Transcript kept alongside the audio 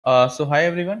So hi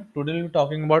everyone. Today we'll be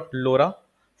talking about LoRA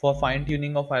for fine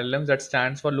tuning of LLMs. That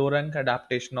stands for low rank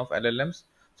adaptation of LLMs.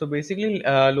 So basically,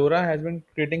 LoRA has been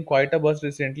creating quite a buzz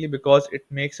recently because it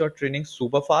makes your training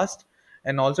super fast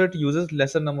and also it uses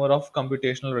lesser number of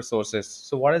computational resources.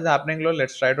 So what is happening, Lo?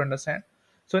 Let's try to understand.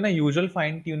 So in a usual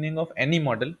fine tuning of any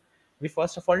model, we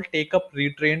first of all take a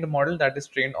pre-trained model that is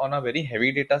trained on a very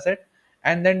heavy data set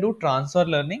and then do transfer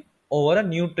learning over a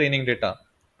new training data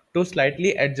to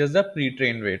slightly adjust the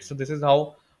pre-trained weight. So this is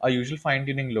how a usual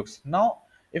fine-tuning looks. Now,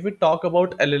 if we talk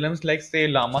about LLMs like say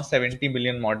Llama 70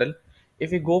 billion model,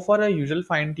 if we go for a usual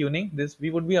fine-tuning, this we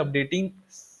would be updating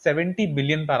 70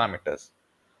 billion parameters.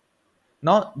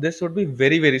 Now, this would be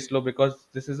very slow because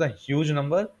this is a huge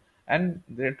number and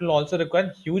it will also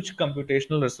require huge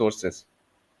computational resources.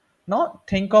 Now,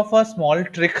 think of a small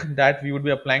trick that we would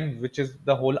be applying, which is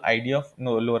the whole idea of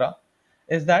LoRa,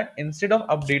 is that instead of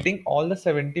updating all the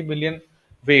 70 billion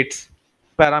weights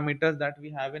parameters that we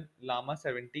have in Llama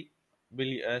 70B,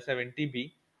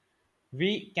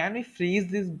 we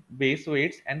freeze these base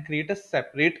weights and create a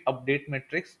separate update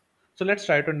matrix. So let's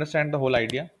try to understand the whole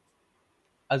idea.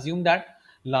 Assume that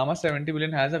Llama 70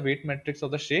 billion has a weight matrix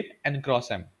of the shape n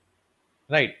cross m.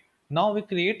 Right. Now we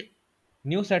create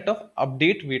new set of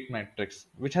update weight matrix,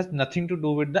 which has nothing to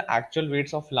do with the actual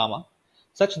weights of llama,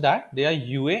 such that they are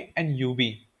UA and UB,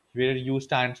 where U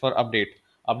stands for update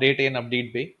A and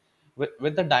update B,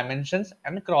 with the dimensions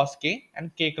n cross K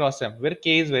and K cross M, where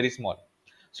K is very small.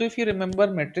 So if you remember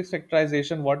matrix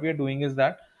factorization, what we are doing is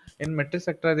that in matrix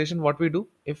factorization, what we do,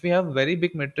 if we have very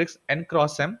big matrix n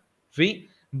cross M, we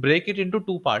break it into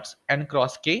two parts, n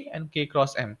cross K and K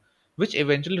cross M, which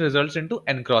eventually results into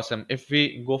n cross M if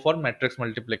we go for matrix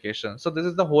multiplication. So this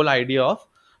is the whole idea of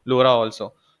LoRa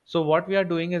also. So what we are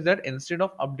doing is that instead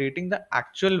of updating the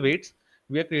actual weights,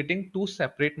 we are creating two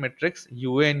separate metrics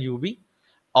UA and UB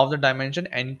of the dimension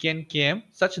nk and km,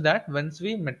 such that once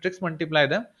we matrix multiply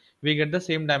them, we get the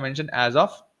same dimension as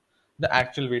of the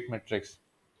actual weight matrix.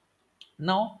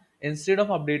 Now, instead of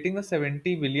updating the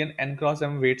 70 billion n cross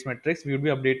m weights matrix, we would be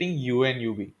updating U and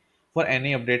UB for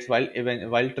any updates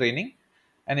while training,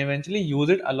 and eventually use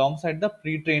it alongside the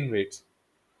pre-trained weights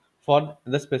for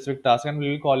the specific task, and we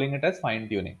will be calling it as fine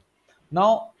tuning.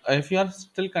 Now, if you are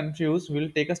still confused,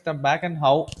 we'll take a step back and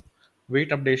how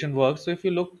weight updation works. So if you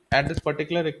look at this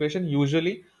particular equation,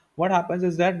 usually what happens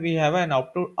is that we have an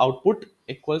output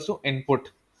equals to input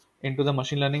into the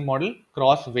machine learning model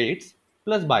cross weights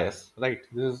plus bias, right?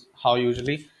 This is how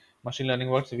usually machine learning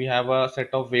works. We have a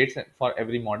set of weights for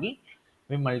every model.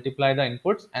 We multiply the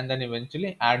inputs and then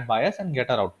eventually add bias and get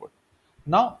our output.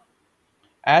 Now,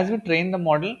 as we train the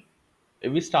model,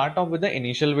 we start off with the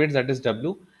initial weights, that is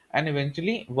W, and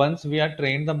eventually once we are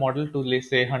trained the model to,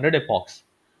 let's say, 100 epochs,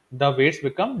 the weights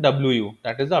become WU,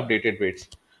 that is the updated weights.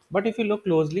 But if you look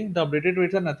closely, the updated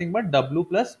weights are nothing but W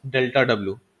plus delta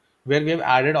W, where we have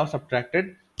added or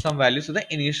subtracted some values to the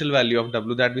initial value of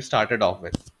W that we started off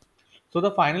with. So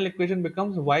the final equation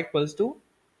becomes Y equals to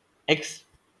X.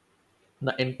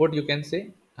 The input, you can say,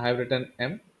 I have written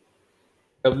M,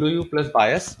 W plus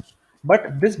bias.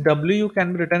 But this W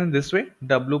can be written in this way,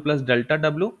 W plus delta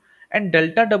W, and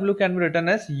delta W can be written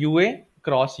as UA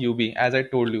cross UB, as I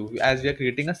told you, as we are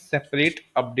creating a separate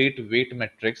update weight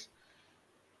matrix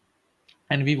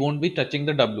and we won't be touching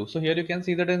the W. So here you can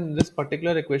see that in this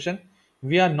particular equation,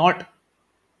 we are not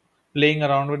playing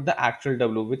around with the actual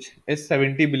W, which is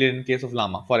 70 billion in case of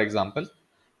Llama, for example.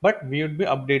 But we would be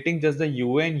updating just the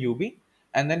UA and UB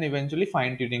and then eventually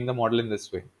fine tuning the model in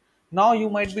this way. Now you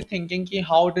might be thinking ki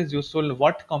how it is useful,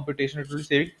 what computation it will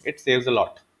save. It saves a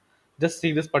lot. Just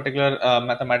see this particular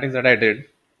mathematics that I did.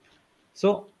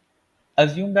 So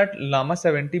assume that Llama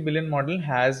 70 billion model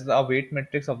has a weight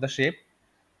matrix of the shape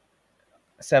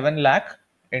 7 lakh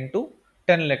into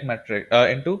 10 lakh metric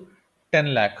into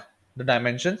 10 lakh the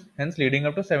dimensions, hence leading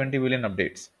up to 70 billion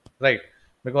updates, right?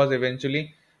 Because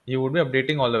eventually you would be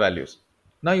updating all the values.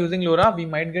 Now using LoRa, we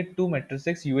might get two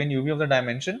matrices U and UV of the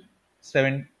dimension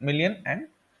 7 million and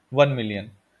 1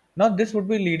 million. Now this would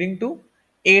be leading to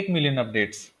 8 million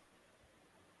updates.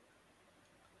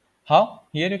 How?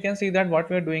 Here you can see that what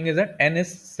we are doing is that n is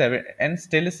 7, n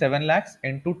still is 7 lakhs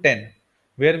into 10,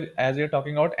 where as we are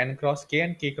talking about n cross k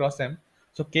and k cross m.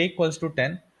 So k equals to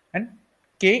 10 and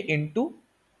k into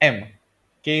m.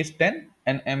 K is 10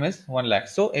 and m is 1 lakh.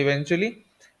 So eventually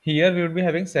here we would be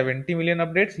having 70 million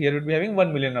updates, here we would be having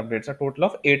 1 million updates, a total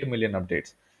of 8 million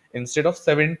updates instead of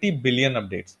 70 billion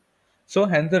updates. So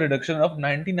hence the reduction of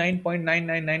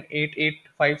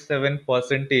 99.9998857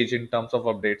 percentage in terms of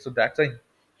updates. So that's a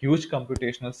huge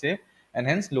computational save, and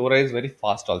hence LoRa is very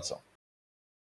fast also.